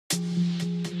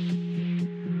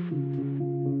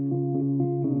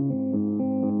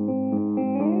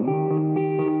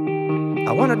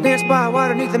I wanna dance by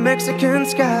water beneath the Mexican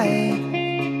sky,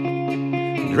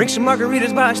 drink some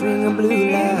margaritas by swinging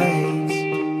blue lights,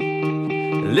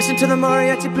 listen to the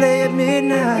mariachi play at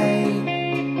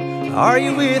midnight. Are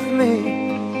you with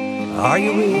me? Are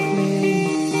you with me?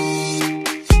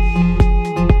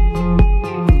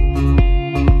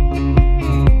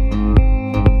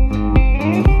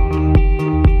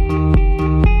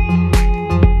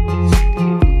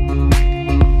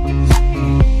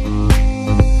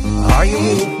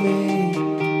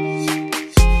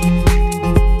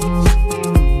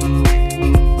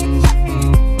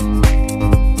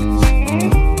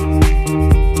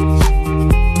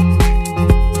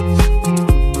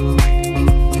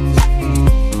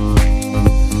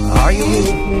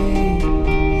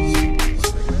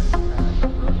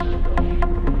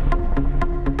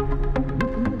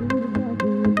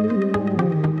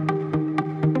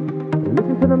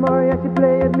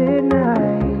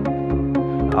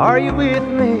 Are you with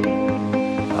me?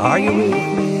 Are you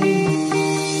with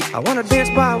me? I wanna dance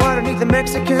by water beneath the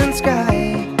Mexican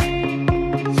sky,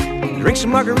 drink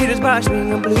some margaritas by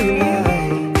swinging blue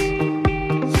lights,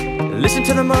 listen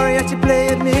to the mariachi play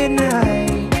at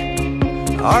midnight.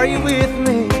 Are you with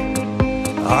me?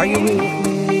 Are you with me?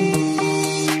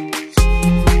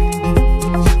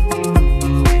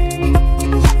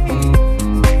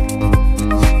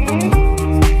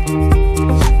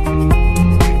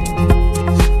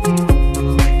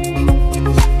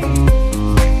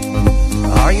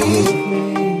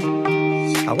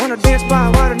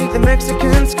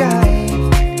 Mexican sky,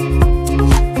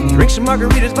 drink some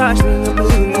margaritas by swinging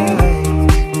blue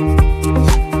lights,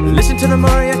 listen to the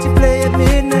mariachi play at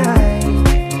midnight.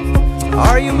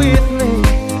 Are you with me?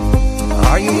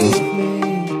 Are you with me?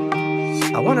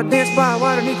 I wanna dance by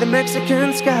water beneath the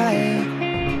Mexican sky,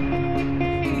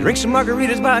 drink some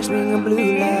margaritas by swinging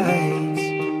blue lights,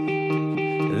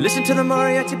 listen to the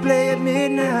mariachi play at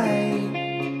midnight.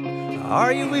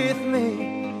 Are you with me?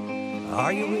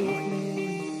 Are you with me?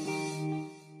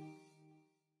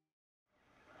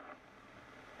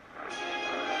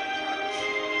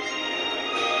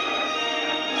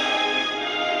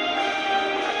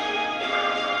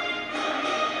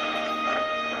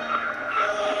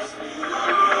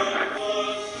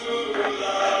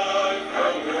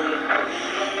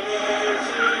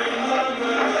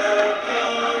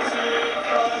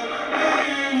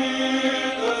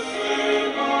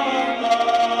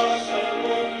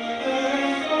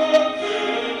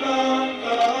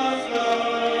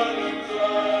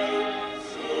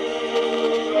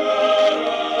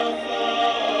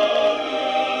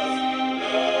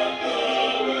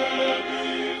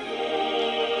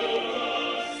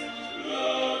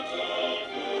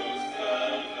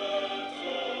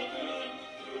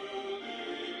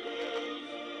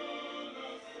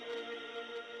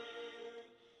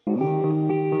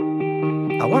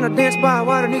 I wanna dance by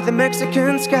water beneath the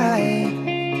Mexican sky,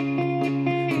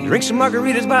 drink some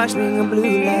margaritas by swinging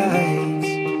blue lights,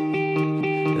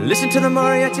 listen to the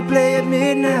mariachi play at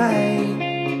midnight.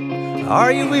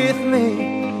 Are you with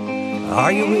me?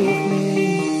 Are you with me?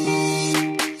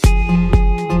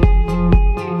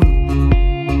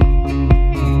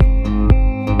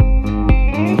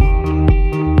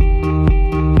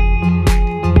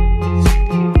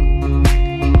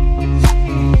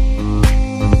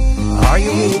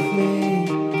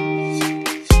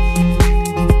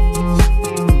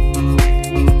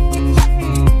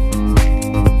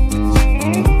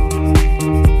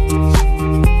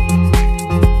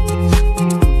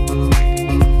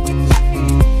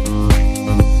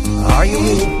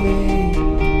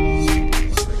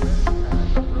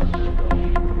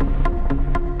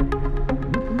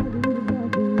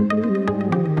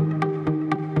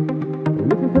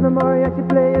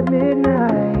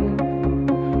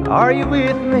 Are you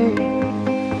with me?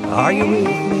 Are you with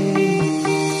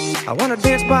me? I wanna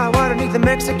dance by water beneath the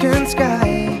Mexican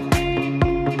sky,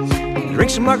 drink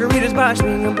some margaritas by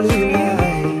swinging blue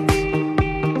lights,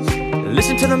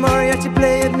 listen to the mariachi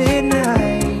play at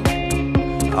midnight.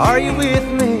 Are you with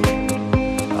me?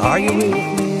 Are you with me?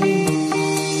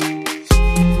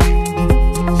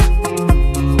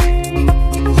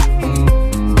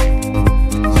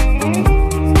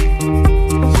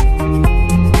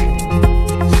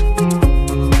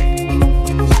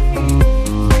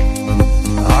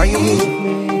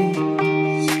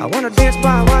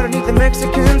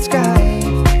 Mexican sky,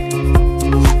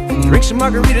 drink some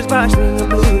margaritas by swinging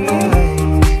blue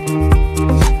lights,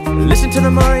 listen to the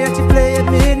mariachi play at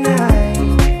midnight.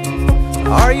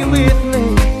 Are you with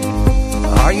me?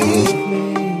 Are you with me?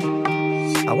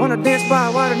 I wanna dance by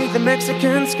water beneath the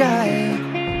Mexican sky,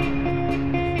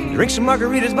 drink some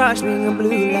margaritas by swinging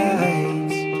blue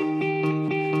lights,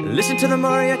 Listen to the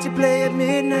mariachi play at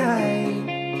midnight.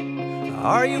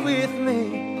 Are you with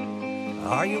me?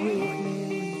 Are you with me?